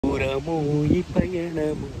దూరము ఈ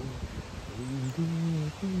పయనము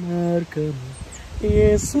మార్గము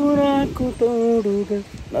యేసు నాకు తోడుగా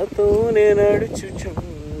నాతోనే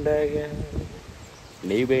నడుచుచుండగా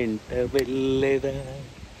నీ వెంట వెళ్ళెదా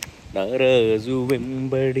నా రాజు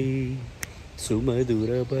వెంబడి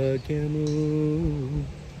సుమధుర భాగ్యము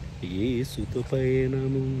యేసుతో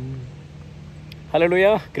పయనము.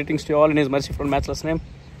 హల్లెలూయా. Greetings to all in his merciful matchless name.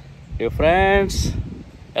 Dear friends,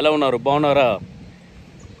 ఎలా ఉన్నారు? బాగున్నారా?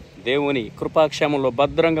 దేవుని కృపాక్షేమంలో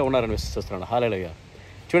భద్రంగా ఉన్నారని విశ్వసిస్తున్నాను. హల్లెలూయా.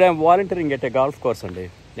 Today I'm volunteering at a golf course అండి.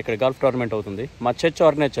 ఇక్కడ గాల్ఫ్ టోర్నమెంట్ అవుతుంది. మా చర్చ్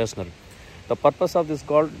ఆర్గనైజ్ చేస్తున్నారు. The purpose of this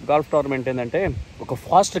golf tournament ఏంటంటే ఒక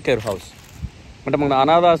ఫాస్టర్ కేర్ హౌస్, అంటే మన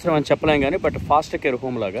అనాథాశ్రమం అని చెప్పలేం కానీ బట్ ఫాస్టర్ కేర్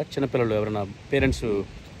హోమ్ లాగా చిన్నపిల్లలు ఎవరైనా పేరెంట్స్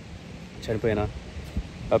చనిపోయినా,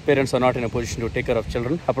 parents are not in a position to take care of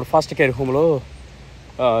children, అప్పుడు ఫాస్టర్ కేర్ హోమ్లో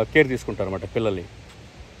కేర్ తీసుకుంటారు అన్నమాట పిల్లల్ని.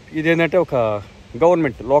 ఇదేంటంటే ఒక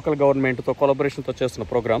గవర్నమెంట్, లోకల్ గవర్నమెంట్తో కొలాబరేషన్తో చేస్తున్న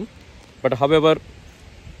ప్రోగ్రామ్. బట్ హవెవర్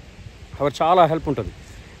చాలా హెల్ప్ ఉంటుంది,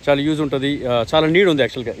 చాలా యూజ్ ఉంటుంది, చాలా నీడ్ ఉంది.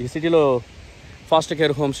 యాక్చువల్గా ఈ సిటీలో ఫాస్టర్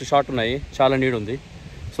కేర్ హోమ్స్ షార్ట్ ఉన్నాయి, చాలా నీడ్ ఉంది.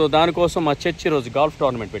 సో దానికోసం మా చర్చ్ ఈరోజు గాల్ఫ్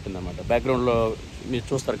టోర్నమెంట్ పెట్టిందన్నమాట. బ్యాక్గ్రౌండ్లో మీరు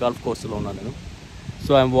చూస్తారు గాల్ఫ్ కోర్సులో ఉన్నాను నేను.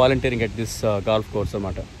 So I'm volunteering at this golf course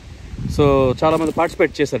అన్నమాట. సో చాలామంది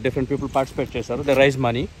పార్టిసిపేట్ చేశారు, డిఫరెంట్ పీపుల్ పార్టిసిపేట్ చేశారు. They rise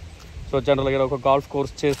money. సో జనరల్గా ఒక గాల్ఫ్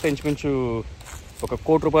కోర్స్ చేస్తే ఇంచుమించు ఒక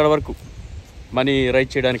 ₹1,00,00,000 వరకు మనీ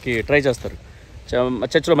రైజ్ చేయడానికి ట్రై చేస్తారు.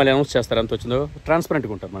 చర్చ్లో మళ్ళీ అనౌన్స్ చేస్తారు ఎంత వచ్చిందో,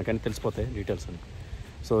 ట్రాన్స్పరెంట్గా ఉంటారు, మనకన్నీ తెలిసిపోతాయి డీటెయిల్స్ అని.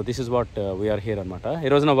 So this is what we are here అనమాట.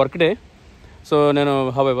 ఈరోజు నా వర్క్ డే. సో నేను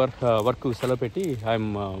హవెవర్ వర్క్ సెలవు పెట్టి I'm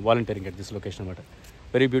volunteering at this location అనమాట.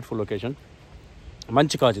 Very beautiful location.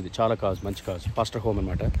 మంచి కాజ్ ఇది, చాలా కాజ్, మంచి కాజ్. ఫాస్టర్ హోమ్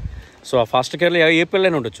అనమాట. సో ఆ ఫాస్టర్ కేర్లో ఏ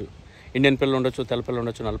పిల్లలైనా ఉండొచ్చు, ఇండియన్ పిల్లలు ఉండొచ్చు, తెల్ల పిల్లలు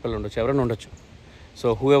ఉండొచ్చు, నల్ల పిల్లలు ఉండొచ్చు, ఎవరైనా ఉండొచ్చు. So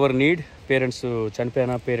who ever need, parents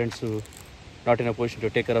చనిపోయినా, parents not in a position to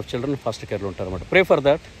take care of children, faster కేర్లో ఉంటారు అనమాట. Pray for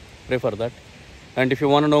that. And if you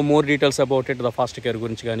want no more details about it, the faster care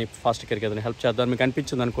గురించి కానీ, faster కేర్కి ఏదైనా help చేద్దాం మీకు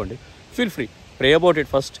అనిపించింది అనుకోండి, feel free, pray about it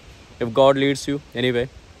first. If God leads you anyway,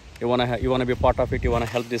 you want be part of it, you want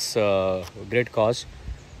help this great cause,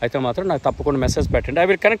 అయితే మాత్రం నాకు తప్పకుండా మెసేజ్ పెట్టండి. I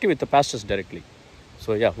will connect with the pastors directly. So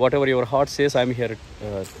yeah, what ever your heart says, I'm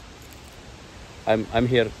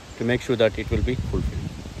here to make sure that it will be fulfil.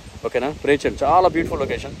 ఓకేనా? ప్రే చేయండి. చాలా beautiful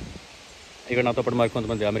location. ఇక్కడ నాతో పాటు మరి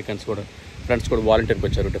కొంతమంది అమెరికన్స్ కూడా, ఫ్రెండ్స్ కూడా వాలంటీర్కి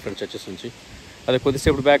వచ్చారు డిఫరెంట్ చర్చెస్ నుంచి. అదే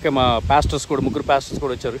కొద్దిసేపు బ్యాకే మా పాస్టర్స్ కూడా, ముగ్గురు పాస్టర్స్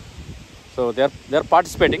కూడా వచ్చారు. So they are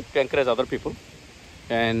participating to encourage other people.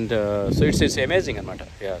 And so it's amazing అనమాట.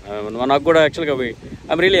 నాకు కూడా యాక్చువల్గా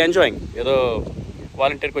ఐఎమ్ రియలీ ఎంజాయింగ్. ఏదో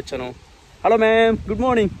వాలంటీర్కి వచ్చాను. Hello ma'am, good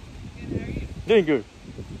morning. Doing good.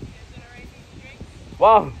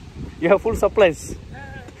 Wow, you have full supplies.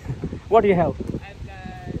 What you have?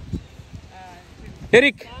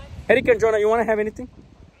 Eric and Jonah, you want to have anything?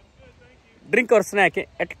 Drink or snack?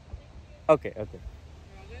 Okay. Yeah. Okay.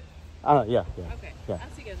 I'll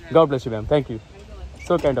see you guys around. God bless you, ma'am. Thank you.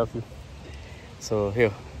 So kind of you. So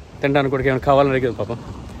here, తినడానికి కూడా ఏమైనా కావాలని అడిగేది పాపం.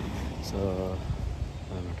 So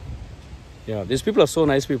yeah, these people are so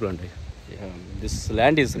nice people అండి. This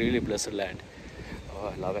land is really blessed land. Oh,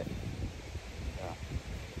 I love it.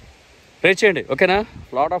 ప్రే చేయండి, ఓకేనా?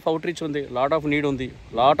 Lot of out reach ఉంది, లాట్ ఆఫ్ నీడ్ ఉంది,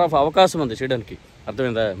 లాట్ ఆఫ్ అవకాశం ఉంది చేయడానికి.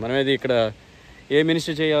 అర్థమైందా? మనమేది ఇక్కడ ఏ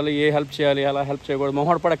మినిస్టర్ చేయాలి, ఏ హెల్ప్ చేయాలి, అలా హెల్ప్ చేయకూడదు,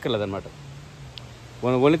 మొహమాట పడక్కర్లేదు అనమాట.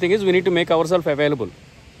 Only thing is we need to make our self available.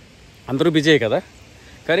 అందరూ బిజీ కదా,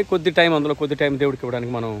 కానీ కొద్ది టైం దేవుడికి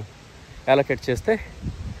ఇవ్వడానికి మనం అలొకేట్ చేస్తే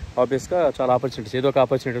ఆబ్వియస్గా చాలా ఆపర్చునిటీస్, ఏదో ఒక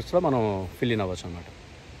ఆపర్చునిటీస్లో మనం ఫిల్ ఇన్ అవ్వచ్చు అనమాట.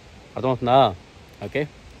 అర్థమవుతుందా? Okay.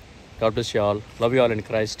 God bless you all. Love you all in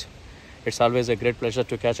Christ. It's always a great pleasure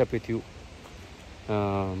to catch up with you.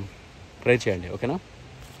 ప్రే చేయండి, ఓకేనా?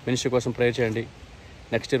 మినిస్ట్రీ కోసం ప్రే చేయండి.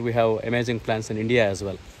 Next year we have amazing plans in India as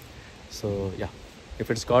well. So yeah, if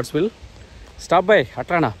it's God's will, stop by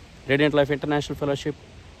అట్రానా radiant life international fellowship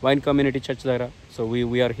wine community church దగ్గర. So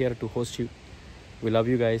we are here to host you. We love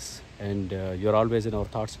you guys and you're always in our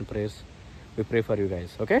thoughts and prayers. We pray for you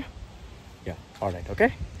guys, okay? Yeah, all right,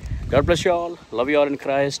 okay? God bless you all. Love you all in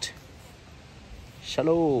Christ.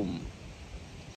 Shalom.